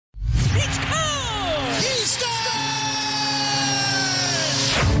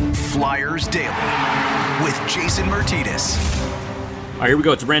Flyers Daily with Jason Myrtetus. All right, here we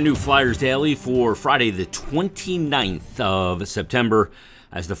go. It's a brand new Flyers Daily for Friday, the 29th of September,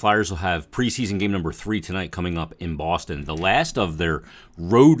 as the Flyers will have preseason game number 3 tonight coming up in Boston. The last of their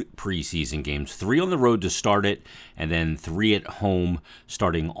road preseason games, 3 on the road to start it, and then 3 at home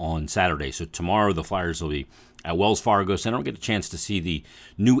starting on Saturday. So tomorrow the Flyers will be at Wells Fargo Center. We'll get a chance to see the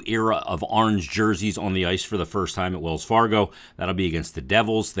new era of orange jerseys on the ice for the first time at Wells Fargo. That'll be against the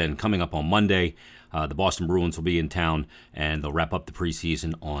Devils. Then coming up on Monday, the Boston Bruins will be in town, and they'll wrap up the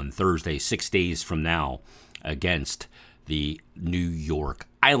preseason on Thursday, 6 days from now, against the New York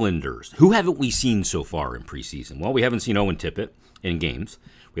Islanders. Who haven't we seen so far in preseason? Well, we haven't seen Owen Tippett in games.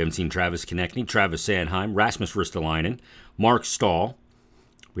 We haven't seen Travis Konechny, Travis Sanheim, Rasmus Ristolainen, Mark Stahl.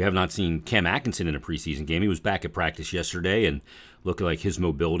 We have not seen Cam Atkinson in a preseason game. He was back at practice yesterday and looked like his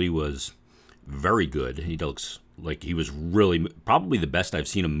mobility was very good. He looks like he was really probably the best I've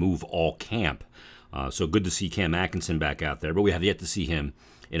seen him move all camp. So good to see Cam Atkinson back out there, but we have yet to see him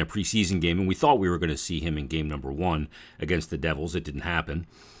in a preseason game, and we thought we were going to see him in game number 1 against the Devils. It didn't happen.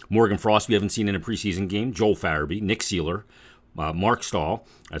 Morgan Frost we haven't seen in a preseason game. Joel Farabee, Nick Seeler, Mark Stahl,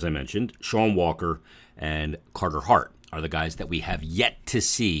 as I mentioned, Sean Walker, and Carter Hart are the guys that we have yet to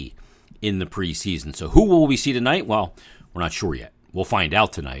see in the preseason. So who will we see tonight? Well, we're not sure yet. We'll find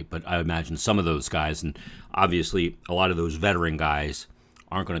out tonight, but I imagine some of those guys, and obviously a lot of those veteran guys,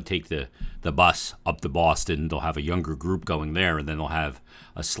 aren't going to take the bus up to Boston. They'll have a younger group going there, and then they'll have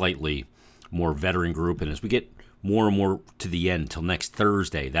a slightly more veteran group. And as we get more and more to the end, till next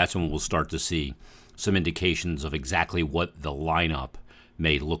Thursday, that's when we'll start to see some indications of exactly what the lineup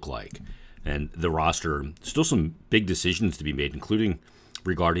may look like. And the roster, still some big decisions to be made, including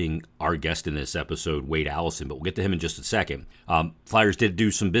regarding our guest in this episode, Wade Allison, but we'll get to him in just a second. Flyers did do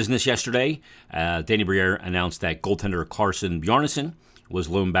some business yesterday. Danny Briere announced that goaltender Carson Bjarnason was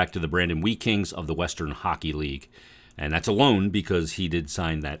loaned back to the Brandon Wheat Kings of the Western Hockey League. And that's a loan because he did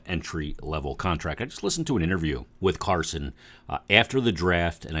sign that entry-level contract. I just listened to an interview with Carson after the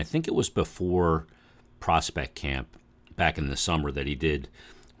draft, and I think it was before prospect camp back in the summer that he did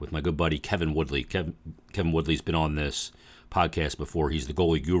with my good buddy Kevin Woodley. Kevin Woodley's been on this podcast before. He's the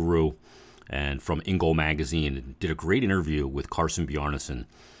goalie guru and from In Goal Magazine, and did a great interview with Carson Bjarnason.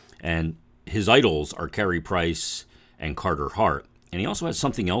 And his idols are Carey Price and Carter Hart. And he also has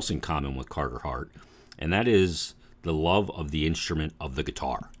something else in common with Carter Hart, and that is the love of the instrument of the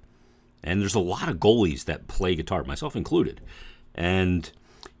guitar. And there's a lot of goalies that play guitar, myself included. And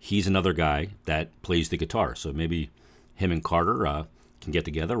he's another guy that plays the guitar. So maybe him and Carter can get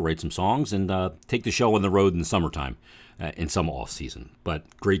together, write some songs, and take the show on the road in the summertime in some off-season. But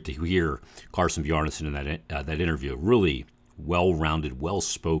great to hear Carson Bjarnason in that interview. Really well-rounded,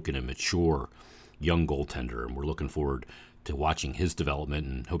 well-spoken, and mature young goaltender. And we're looking forward to watching his development,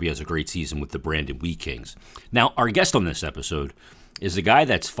 and hope he has a great season with the Brandon Wheat Kings. Now, our guest on this episode is a guy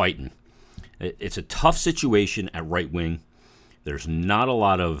that's fighting. It's a tough situation at right wing. There's not a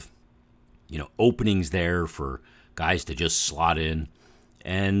lot of, openings there for guys to just slot in.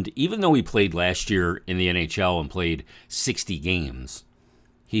 And even though he played last year in the NHL and played 60 games,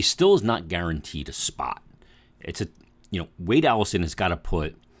 he still is not guaranteed a spot. Wade Allison has got to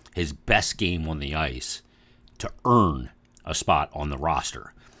put his best game on the ice to earn a spot on the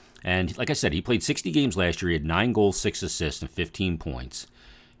roster. And like I said, he played 60 games last year. He had 9 goals, 6 assists, and 15 points.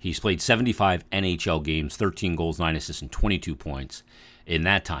 He's played 75 NHL games, 13 goals, 9 assists, and 22 points in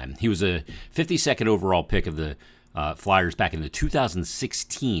that time. He was a 52nd overall pick of the Flyers back in the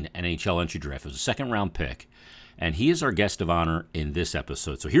 2016 NHL entry draft. It was a second-round pick. And he is our guest of honor in this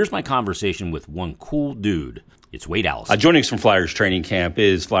episode. So here's my conversation with one cool dude. It's Wade Allison. Joining us from Flyers training camp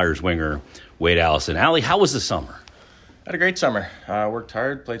is Flyers winger Wade Allison. Allie, how was the summer? Had a great summer. Worked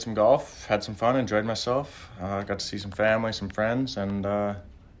hard, played some golf, had some fun, enjoyed myself. Got to see some family, some friends, and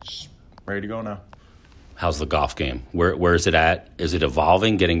just ready to go now. How's the golf game? Where is it at? Is it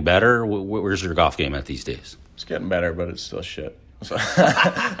evolving, getting better? Where's your golf game at these days? It's getting better, but it's still shit. So.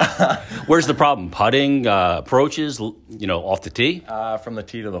 Where's the problem? Putting, approaches, off the tee? From the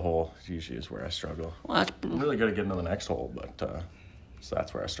tee to the hole usually is where I struggle. Well, I'm really good at getting to the next hole, but so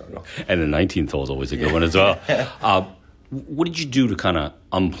that's where I struggle. And the 19th hole is always a good one as well. What did you do to kind of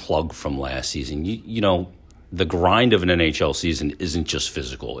unplug from last season? The grind of an NHL season isn't just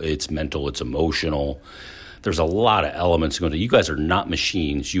physical. It's mental. It's emotional. There's a lot of elements going to. You guys are not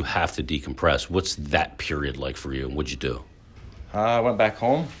machines. You have to decompress. What's that period like for you, and what'd you do? I went back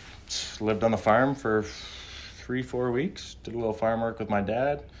home, lived on the farm for 3-4 weeks, did a little farm work with my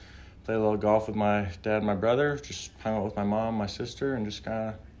dad, played a little golf with my dad and my brother, just hung out with my mom, my sister, and just kind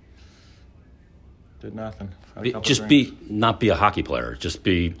of Did nothing. Not be a hockey player. Just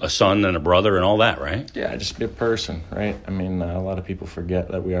be a son and a brother and all that, right? Yeah, just be a person, right? I mean, a lot of people forget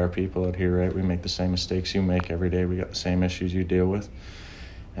that we are people out here, right? We make the same mistakes you make every day. We got the same issues you deal with.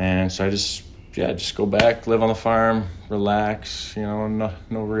 And so I just go back, live on the farm, relax, no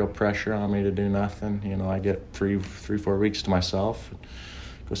real pressure on me to do nothing. I get 3-4 weeks to myself,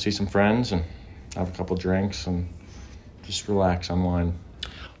 go see some friends and have a couple drinks and just relax, unwind.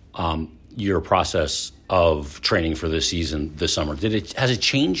 Your process of training for this season this summer, has it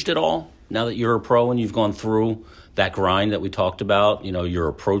changed at all now that you're a pro and you've gone through that grind that we talked about? Your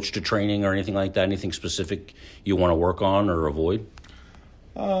approach to training or anything like that? Anything specific you want to work on or avoid?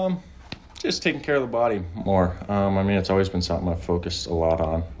 Just taking care of the body more. It's always been something I've focused a lot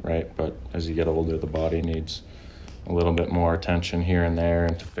on, right? But as you get older, the body needs a little bit more attention here and there,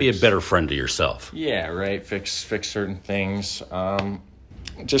 and to be a better friend to yourself. Yeah, right. Fix certain things. I'm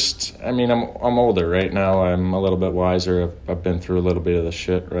older right now. I'm a little bit wiser. I've been through a little bit of the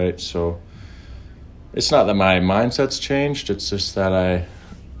shit, right? So it's not that my mindset's changed. It's just that I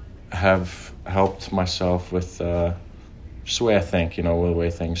have helped myself with just the way I think, the way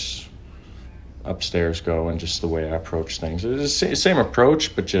things upstairs go and just the way I approach things. It's the same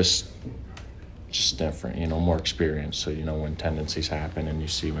approach, but just different, more experience. So, when tendencies happen and you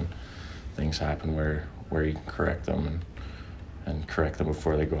see when things happen where you can correct them and correct them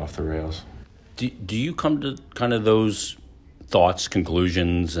before they go off the rails. Do you come to kind of those thoughts,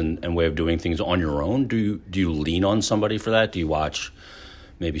 conclusions, and way of doing things on your own? Do you lean on somebody for that? Do you watch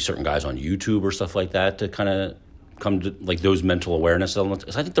maybe certain guys on YouTube or stuff like that to kind of come to like those mental awareness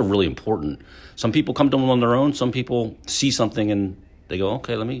elements? I think they're really important. Some people come to them on their own. Some people see something and they go,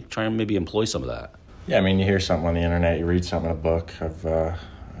 okay, let me try and maybe employ some of that. Yeah, you hear something on the internet, you read something in a book.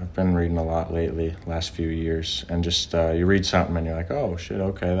 I've been reading a lot lately, last few years, and just you read something and you're like, oh shit,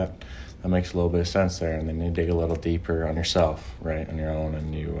 okay, that makes a little bit of sense there, and then you dig a little deeper on yourself, right, on your own,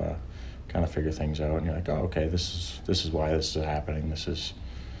 and you kind of figure things out, and you're like, oh, okay, this is why this is happening. This is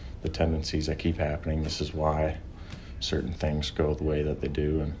the tendencies that keep happening. This is why certain things go the way that they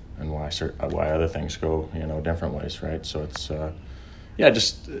do, and why other things go different ways, right? So it's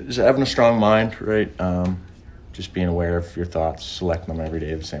just having a strong mind, right? Just being aware of your thoughts, selecting them every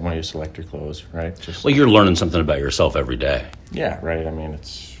day the same way you select your clothes, right? You're learning something about yourself every day. Yeah, right.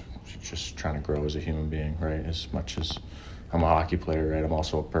 It's just trying to grow as a human being, right? As much as I'm a hockey player, right, I'm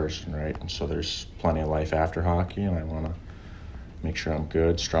also a person, right? And so there's plenty of life after hockey, and I want to make sure I'm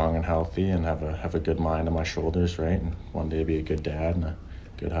good, strong, and healthy, and have a good mind on my shoulders, right? And one day be a good dad and a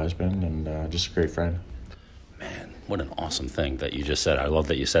good husband and just a great friend. Man, what an awesome thing that you just said. I love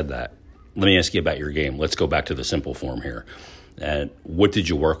that you said that. Let me ask you about your game. Let's go back to the simple form here. And what did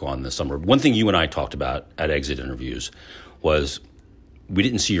you work on this summer? One thing you and I talked about at exit interviews was we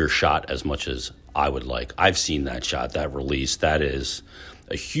didn't see your shot as much as I would like. I've seen that shot, that release. That is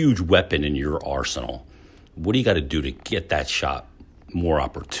a huge weapon in your arsenal. What do you got to do to get that shot, more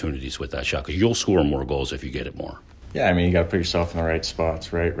opportunities with that shot? Because you'll score more goals if you get it more. Yeah, you got to put yourself in the right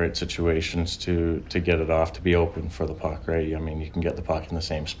spots, right situations to get it off, to be open for the puck, right? You can get the puck in the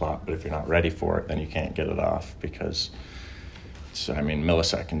same spot, but if you're not ready for it, then you can't get it off because,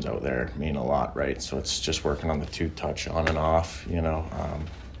 milliseconds out there mean a lot, right? So it's just working on the two-touch on and off, I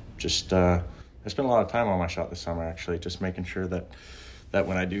spent a lot of time on my shot this summer, actually, just making sure that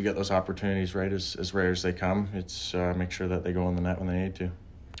when I do get those opportunities, right, as rare as they come, it's make sure that they go in the net when they need to.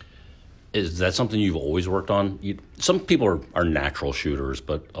 Is that something you've always worked on? Some people are natural shooters,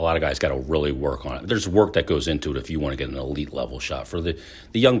 but a lot of guys got to really work on it. There's work that goes into it if you want to get an elite level shot. For the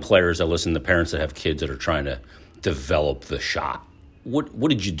young players that listen, the parents that have kids that are trying to develop the shot, what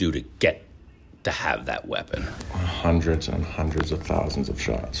did you do to get to have that weapon? Hundreds and hundreds of thousands of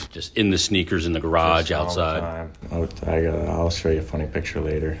shots. Just in the sneakers, in the garage, outside? I'll show you a funny picture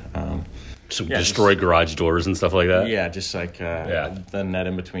later. Destroy garage doors and stuff like that? Yeah, just like the net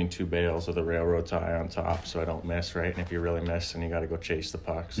in between two bales with a railroad tie on top so I don't miss, right? And if you really miss, then you got to go chase the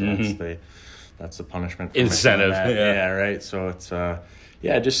puck. So that's the punishment. Incentive. Yeah, right? So it's, right,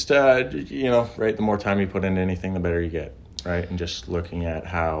 the more time you put into anything, the better you get, right? And just looking at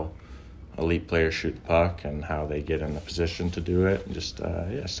how elite players shoot the puck and how they get in the position to do it. And just,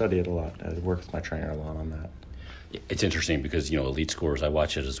 study it a lot. I work with my trainer a lot on that. It's interesting because, elite scorers, I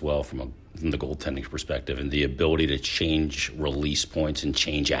watch it as well from the goaltending perspective, and the ability to change release points and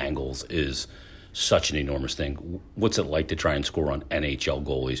change angles is such an enormous thing. What's it like to try and score on NHL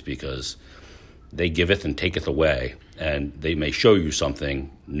goalies? Because they giveth and taketh away, and they may show you something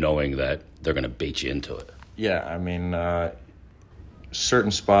knowing that they're going to bait you into it. Yeah,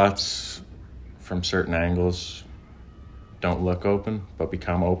 certain spots from certain angles don't look open, but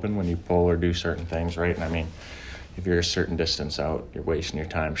become open when you pull or do certain things, right? And I mean, if you're a certain distance out, you're wasting your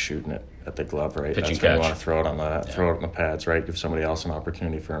time shooting it at the glove, right? Pitch and That's when you catch. want to throw it on the pads, right? Give somebody else an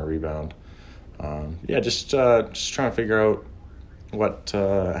opportunity for a rebound. Just trying to figure out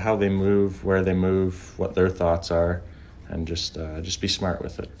how they move, where they move, what their thoughts are, and just be smart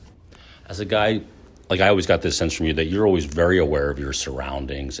with it. As a guy, like, I always got this sense from you that you're always very aware of your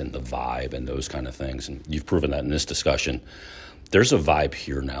surroundings and the vibe and those kind of things, and you've proven that in this discussion. There's a vibe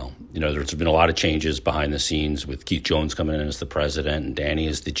here now. There's been a lot of changes behind the scenes with Keith Jones coming in as the president and Danny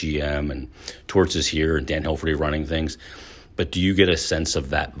as the GM and Torts is here and Dan Hilferty running things. But do you get a sense of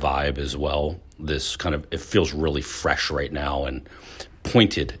that vibe as well? This kind of, it feels really fresh right now and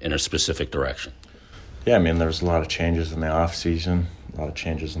pointed in a specific direction. Yeah, I mean, there's a lot of changes in the off season, a lot of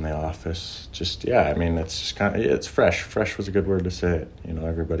changes in the office. It's just kind of, it's fresh. Fresh was a good word to say it.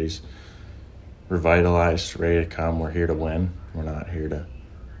 Everybody's revitalized, ready to come. We're here to win. We're not here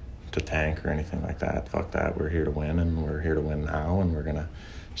to tank or anything like that. Fuck that. We're here to win, and we're here to win now, and we're going to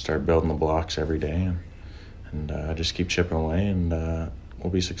start building the blocks every day and just keep chipping away, and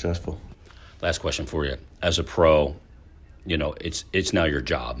we'll be successful. Last question for you. As a pro, it's now your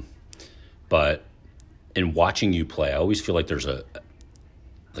job. But in watching you play, I always feel like there's a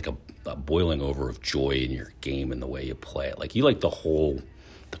boiling over of joy in your game and the way you play it. Like, you like the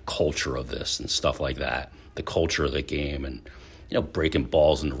culture of this and stuff like that, the culture of the game and, breaking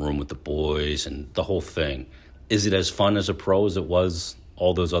balls in the room with the boys and the whole thing. Is it as fun as a pro as it was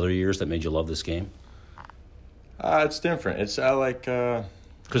all those other years that made you love this game? It's different. It's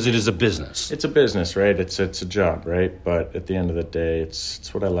because it is a business. It's a business, right? It's a job, right? But at the end of the day,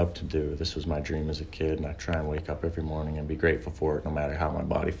 it's what I love to do. This was my dream as a kid, and I try and wake up every morning and be grateful for it, no matter how my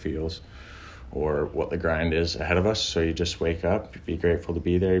body feels or what the grind is ahead of us. So you just wake up, be grateful to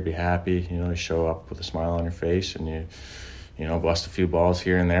be there, be happy. You show up with a smile on your face, and you bust a few balls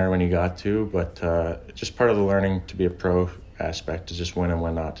here and there when you got to. But just part of the learning to be a pro aspect is just when and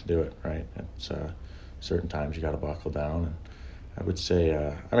when not to do it, right? It's certain times you got to buckle down. And I would say,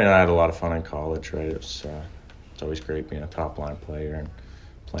 I had a lot of fun in college, right? It's always great being a top-line player and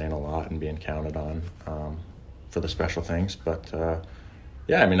playing a lot and being counted on for the special things. But,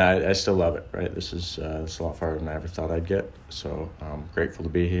 I still love it, right? This is a lot farther than I ever thought I'd get. So I'm grateful to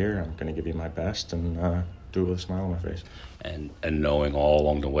be here. I'm going to give you my best and do it with a smile on my face. And knowing all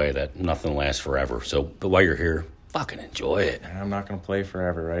along the way that nothing lasts forever. So, but while you're here, fucking enjoy it. I'm not going to play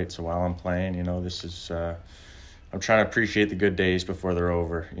forever, right? So while I'm playing, this is... I'm trying to appreciate the good days before they're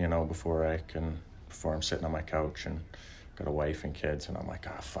over, before I'm sitting on my couch and got a wife and kids, and I'm like,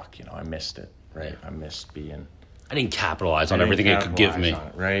 fuck, I missed it, right? I missed being... I didn't capitalize on everything it could give me.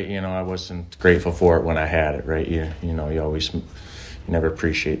 Right? I wasn't grateful for it when I had it, right? You never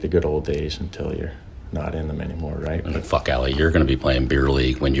appreciate the good old days until you're not in them anymore, right? And fuck, Allie, you're going to be playing beer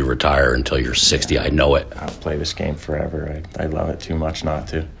league when you retire until you're 60. Yeah, I know it. I'll play this game forever. I love it too much not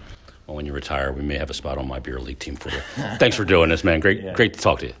to. Well, when you retire, we may have a spot on my beer league team for you. Thanks for doing this, man. Great to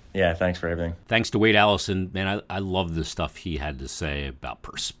talk to you. Yeah, thanks for everything. Thanks to Wade Allison. Man, I love the stuff he had to say about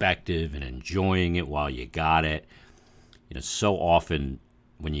perspective and enjoying it while you got it. So often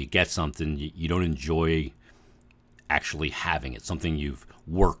when you get something, you don't enjoy actually having it, something you've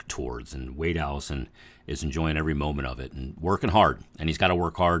worked towards. And Wade Allison is enjoying every moment of it and working hard. And he's got to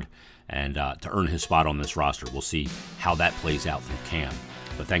work hard and to earn his spot on this roster. We'll see how that plays out through camp.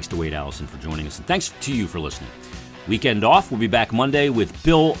 But thanks to Wade Allison for joining us, and thanks to you for listening. Weekend off. We'll be back Monday with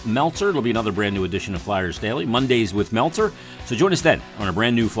Bill Meltzer. It'll be another brand new edition of Flyers Daily, Mondays with Meltzer. So join us then on a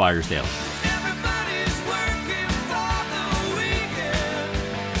brand new Flyers Daily.